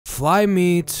Fly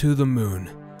me to the moon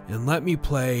and let me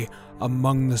play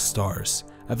among the stars.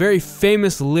 A very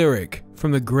famous lyric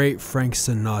from the great Frank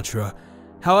Sinatra.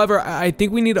 However, I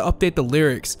think we need to update the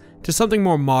lyrics to something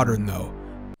more modern though.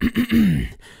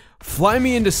 Fly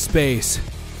me into space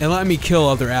and let me kill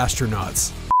other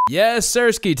astronauts. Yes,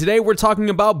 Sirski, today we're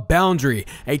talking about Boundary,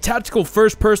 a tactical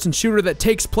first-person shooter that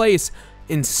takes place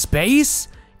in space?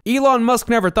 Elon Musk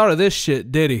never thought of this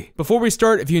shit, did he? Before we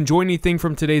start, if you enjoy anything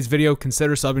from today's video,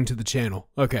 consider subbing to the channel.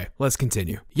 Okay, let's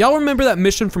continue. Y'all remember that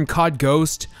mission from COD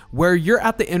Ghost, where you're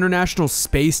at the International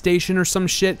Space Station or some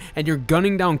shit, and you're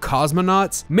gunning down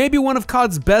cosmonauts? Maybe one of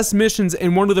COD's best missions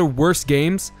in one of their worst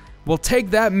games? Well, take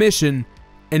that mission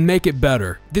and make it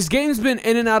better. This game's been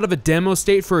in and out of a demo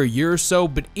state for a year or so,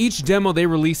 but each demo they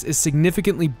release is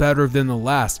significantly better than the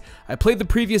last. I played the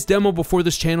previous demo before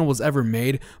this channel was ever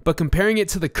made, but comparing it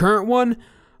to the current one,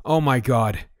 oh my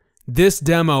god. This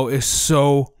demo is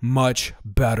so much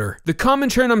better. The common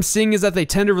trend I'm seeing is that they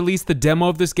tend to release the demo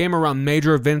of this game around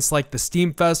major events like the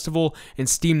Steam Festival and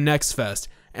Steam Next Fest.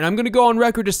 And I'm going to go on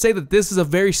record to say that this is a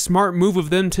very smart move of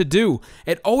them to do.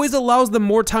 It always allows them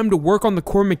more time to work on the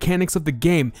core mechanics of the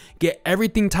game, get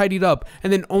everything tidied up,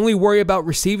 and then only worry about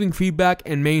receiving feedback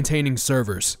and maintaining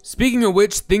servers. Speaking of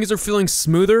which, things are feeling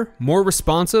smoother, more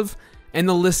responsive, and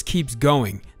the list keeps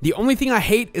going. The only thing I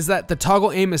hate is that the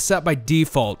toggle aim is set by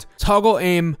default. Toggle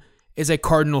aim is a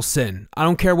cardinal sin. I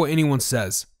don't care what anyone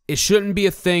says. It shouldn't be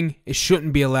a thing, it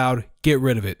shouldn't be allowed, get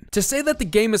rid of it. To say that the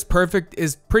game is perfect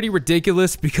is pretty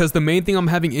ridiculous because the main thing I'm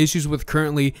having issues with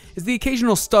currently is the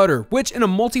occasional stutter, which in a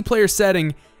multiplayer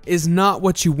setting is not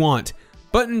what you want.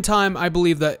 But in time, I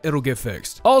believe that it'll get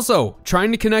fixed. Also,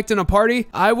 trying to connect in a party,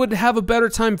 I would have a better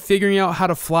time figuring out how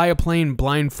to fly a plane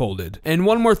blindfolded. And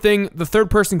one more thing, the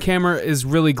third-person camera is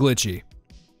really glitchy.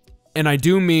 And I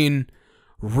do mean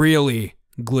really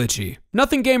glitchy.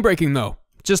 Nothing game-breaking though,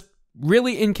 just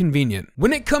really inconvenient.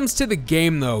 When it comes to the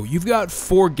game though, you've got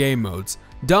 4 game modes: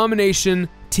 Domination,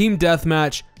 Team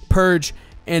Deathmatch, Purge,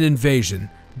 and Invasion.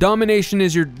 Domination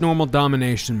is your normal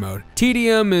domination mode.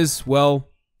 TDM is, well,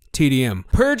 TDM.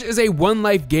 Purge is a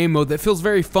one-life game mode that feels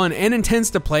very fun and intense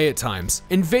to play at times.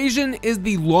 Invasion is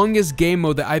the longest game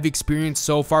mode that I've experienced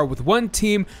so far, with one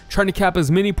team trying to cap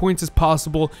as many points as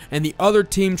possible and the other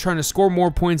team trying to score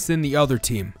more points than the other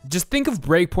team. Just think of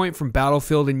Breakpoint from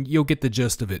Battlefield and you'll get the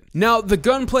gist of it. Now, the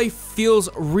gunplay feels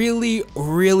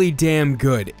really damn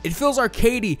good. It feels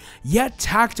arcadey, yet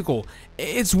tactical.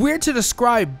 It's weird to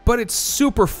describe, but it's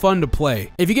super fun to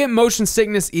play. If you get motion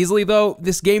sickness easily though,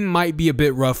 this game might be a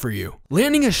bit rough for you.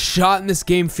 Landing a shot in this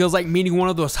game feels like meeting one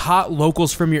of those hot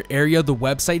locals from your area the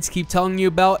websites keep telling you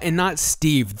about, and not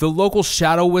Steve, the local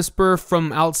shadow whisperer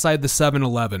from outside the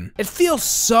 7-Eleven. It feels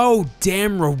so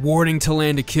damn rewarding to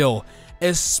land a kill,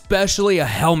 especially a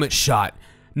helmet shot.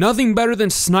 Nothing better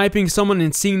than sniping someone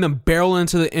and seeing them barrel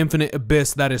into the infinite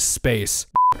abyss that is space.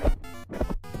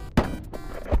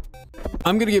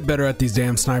 I'm gonna get better at these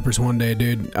damn snipers one day,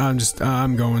 dude.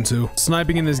 I'm going to.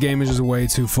 Sniping in this game is just way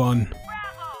too fun.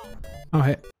 Oh,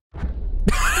 hey.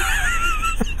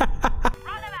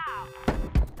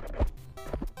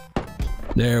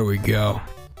 There we go.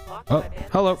 Oh,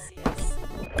 hello.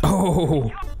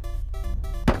 Oh.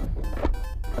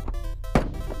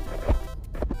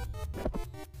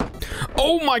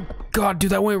 Oh my god, dude,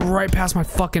 that went right past my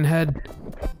fucking head.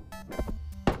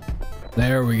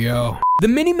 There we go. The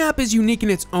minimap is unique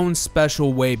in its own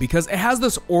special way because it has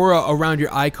this aura around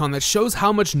your icon that shows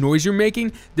how much noise you're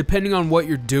making depending on what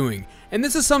you're doing. And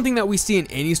this is something that we see in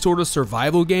any sort of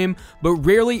survival game, but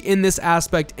rarely in this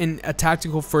aspect in a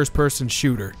tactical first-person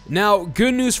shooter. Now,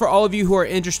 good news for all of you who are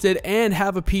interested and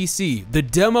have a PC. The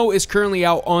demo is currently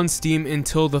out on Steam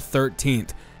until the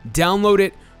 13th. Download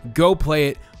it, go play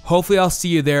it. Hopefully I'll see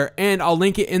you there, and I'll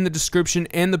link it in the description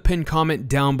and the pinned comment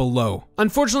down below.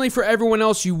 Unfortunately for everyone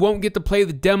else, you won't get to play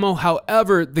the demo.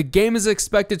 However, the game is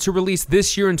expected to release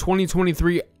this year in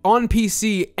 2023 on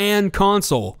PC and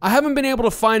console. I haven't been able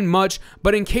to find much,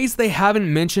 but in case they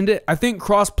haven't mentioned it, I think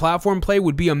cross-platform play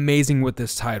would be amazing with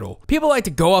this title. People like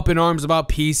to go up in arms about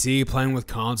PC playing with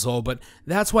console, but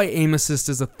that's why aim assist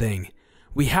is a thing.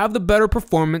 We have the better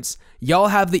performance, y'all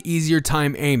have the easier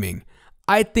time aiming.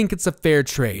 I think it's a fair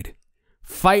trade.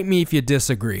 Fight me if you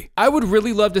disagree. I would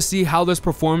really love to see how this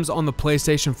performs on the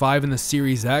PlayStation 5 and the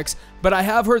Series X, but I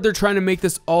have heard they're trying to make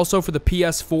this also for the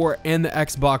PS4 and the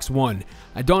Xbox One.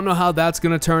 I don't know how that's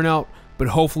going to turn out, but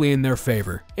hopefully in their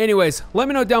favor. Anyways, let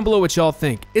me know down below what y'all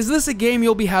think. Is this a game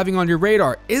you'll be having on your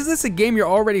radar? Is this a game you're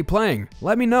already playing?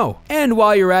 Let me know. And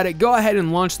while you're at it, go ahead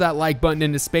and launch that like button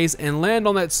into space and land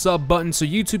on that sub button so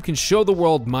YouTube can show the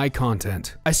world my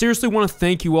content. I seriously want to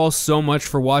thank you all so much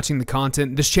for watching the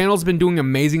content. This channel's been doing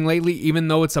amazing lately, even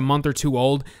though it's a month or two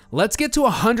old. Let's get to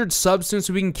 100 subs soon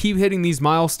so we can keep hitting these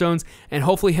milestones and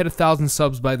hopefully hit 1,000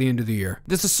 subs by the end of the year.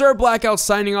 This is Sir Blackout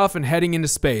signing off and heading into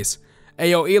space.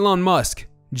 Ayo, Elon Musk,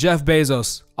 Jeff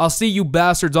Bezos, I'll see you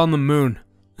bastards on the moon.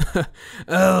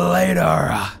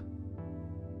 Later.